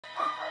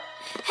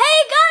Hey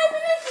guys,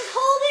 this is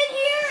Holden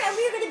here, and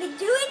we're going to be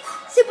doing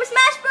Super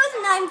Smash Bros.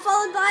 And I'm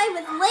followed by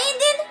with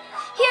Landon.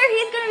 Here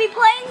he's going to be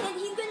playing, and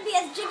he's going to be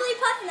as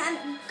Jigglypuff, and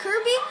I'm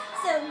Kirby.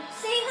 So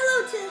say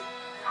hello to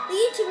the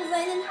YouTubers,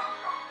 Landon.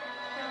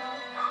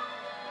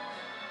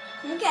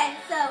 Okay,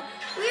 so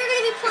we are going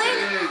to be playing.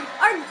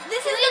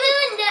 This is going to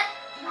be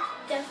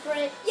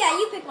different. Yeah,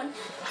 you pick one.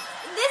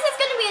 This is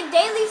going to be a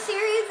daily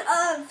series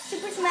of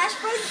Super Smash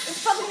Bros.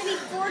 It's probably going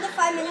to be 4 to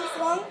 5 minutes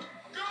long.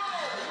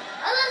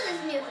 I love this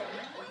music.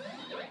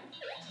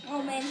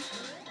 Oh man,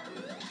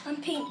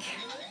 I'm pink.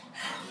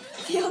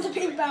 Feel the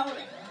pink power.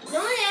 No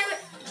one ever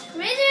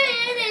raise your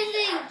hand and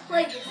they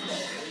play this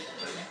game.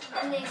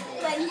 And they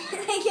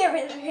can't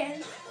raise their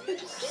hands.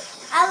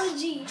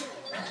 Allergy.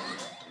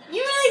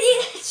 You really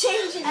need to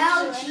change it.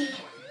 Allergy.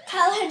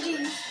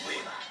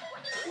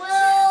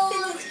 Well,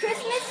 since it's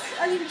Christmas,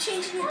 are you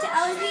changing it to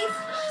allergies?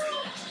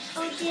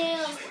 Oh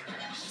damn.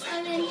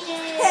 I'm in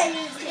jail.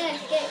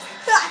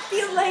 Yeah, I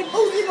feel like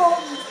Pokemon.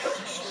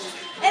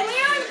 And we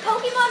are on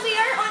Pokemon, we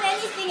aren't on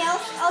anything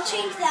else. I'll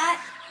change that.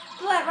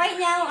 But right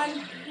now,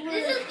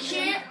 This is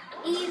Champ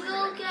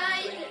Eagle,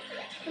 guys.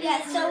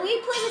 Yeah, so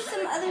we play with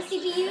some other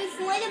CPUs.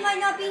 Landon might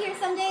not be here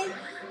some days.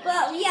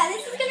 But yeah,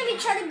 this is going to be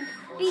trying to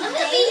be I'm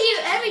going to be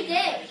here every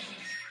day.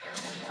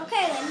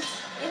 Okay then,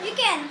 if you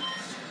can.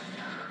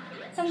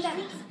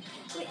 Sometimes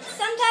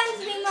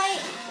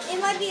it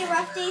might be a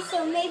rough day,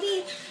 so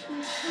maybe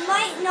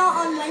might not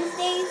on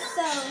Wednesdays,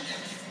 so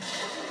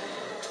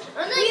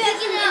I'm not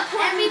picking up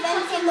every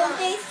Pokemon.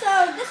 Days. So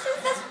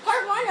that's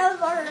part 1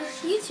 of our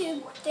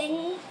YouTube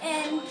thing,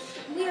 and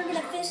we are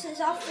gonna finish this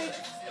off for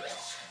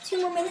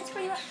 2 more minutes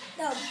pretty much.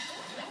 No,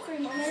 3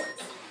 more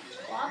minutes.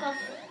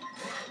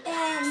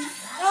 And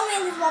oh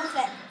man, this Wobble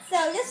Fett. So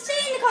just say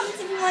in the comments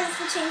if you want us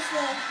to change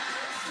the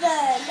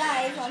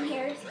guys on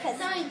here, because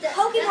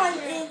Pokemon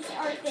is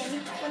our thing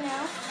for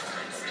now.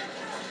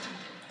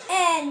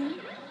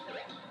 And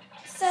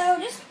so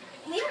just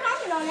leave a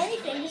comment on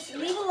anything. Just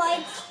leave a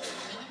like,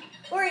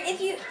 or if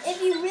you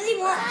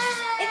really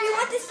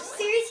want this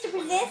series to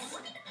persist,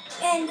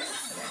 and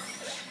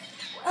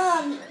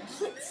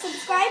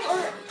subscribe or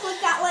click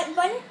that like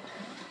button.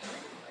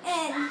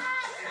 And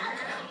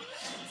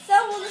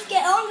so we'll just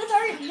get on with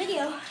our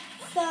video.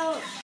 So.